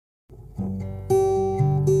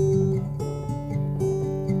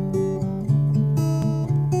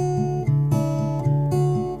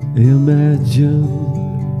Imagine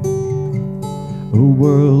a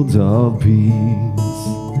world of peace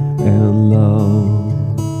and love.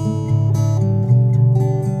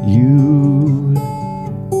 You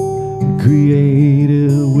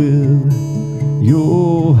created with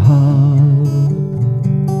your heart.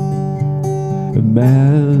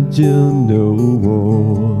 Imagine no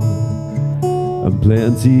war and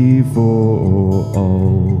plenty for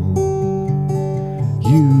all.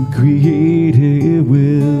 You created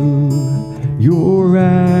with your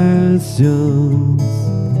actions,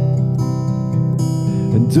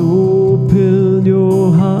 and open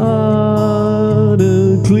your heart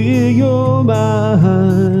and clear your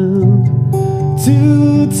mind.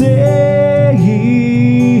 Today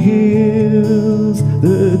is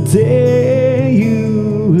the day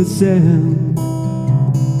you ascend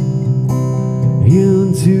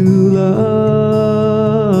into love.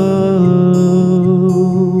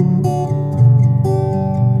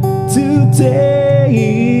 Today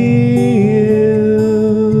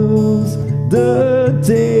is the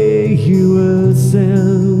day you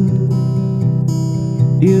ascend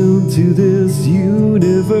into this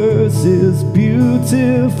universe's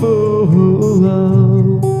beautiful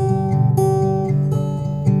love.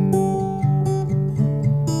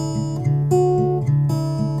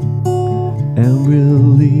 And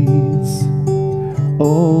release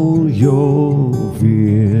all your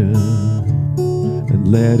fear and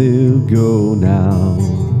let it go now.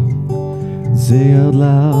 Say out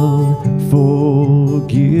loud,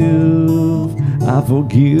 forgive, I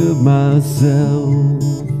forgive myself.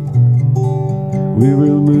 We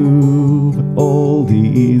remove all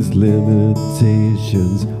these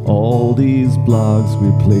limitations, all these blocks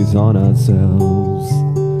we place on ourselves.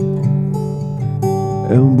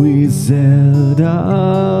 And we set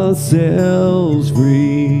ourselves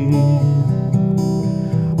free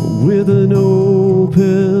with an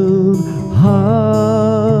open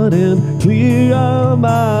heart and clear our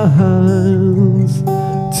minds.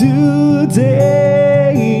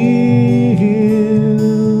 Today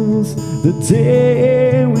is the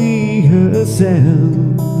day we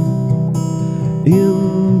ascend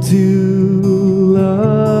into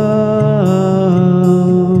love.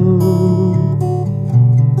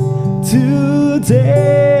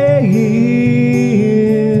 Today is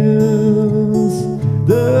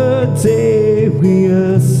the day we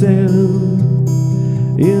ascend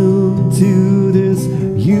into this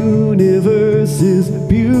universe's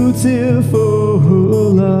beautiful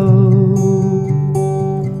love.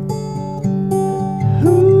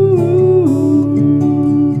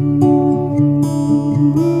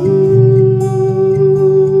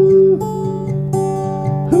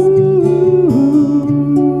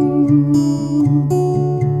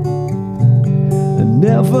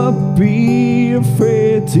 Never be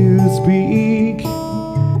afraid to speak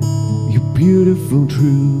your beautiful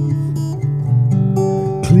truth.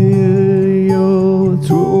 Clear your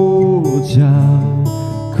throat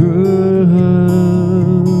chakra.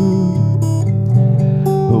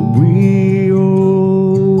 We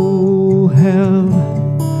all have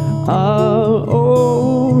our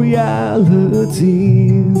own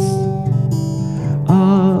realities,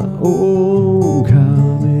 our own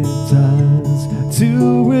karmic ties to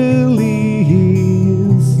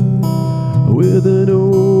release with an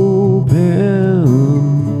open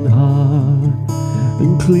heart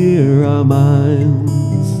and clear our minds.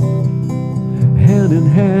 Hand in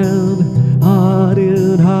hand, heart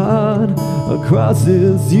in heart, across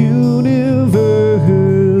this universe.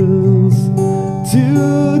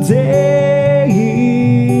 Today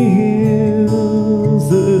is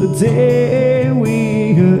the day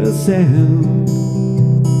we ascend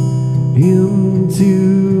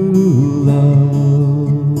into love.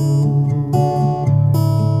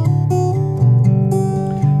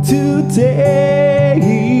 Today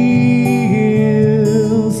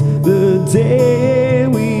is the day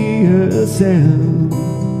we ascend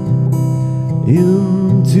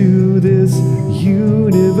into this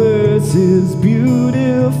universe's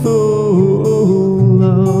beautiful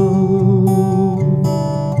love.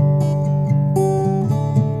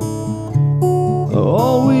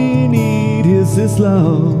 All we need is this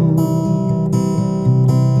love.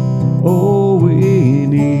 All we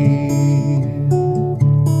need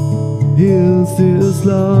is this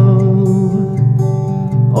love.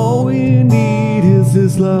 All we need is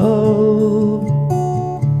this love.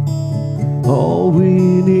 All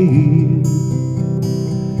we need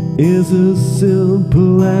is as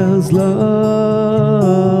simple as love.